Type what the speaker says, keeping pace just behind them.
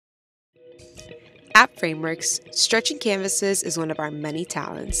At Frameworks, stretching canvases is one of our many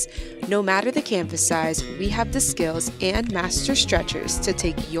talents. No matter the canvas size, we have the skills and master stretchers to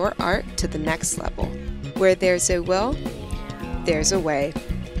take your art to the next level. Where there's a will, there's a way.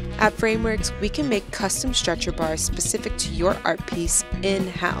 At Frameworks, we can make custom stretcher bars specific to your art piece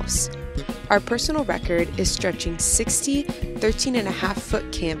in-house. Our personal record is stretching 60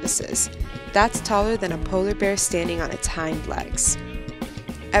 13.5-foot canvases. That's taller than a polar bear standing on its hind legs.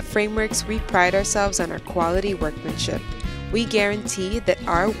 At Frameworks, we pride ourselves on our quality workmanship. We guarantee that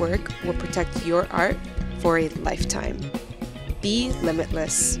our work will protect your art for a lifetime. Be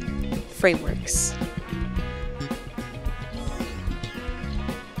limitless. Frameworks.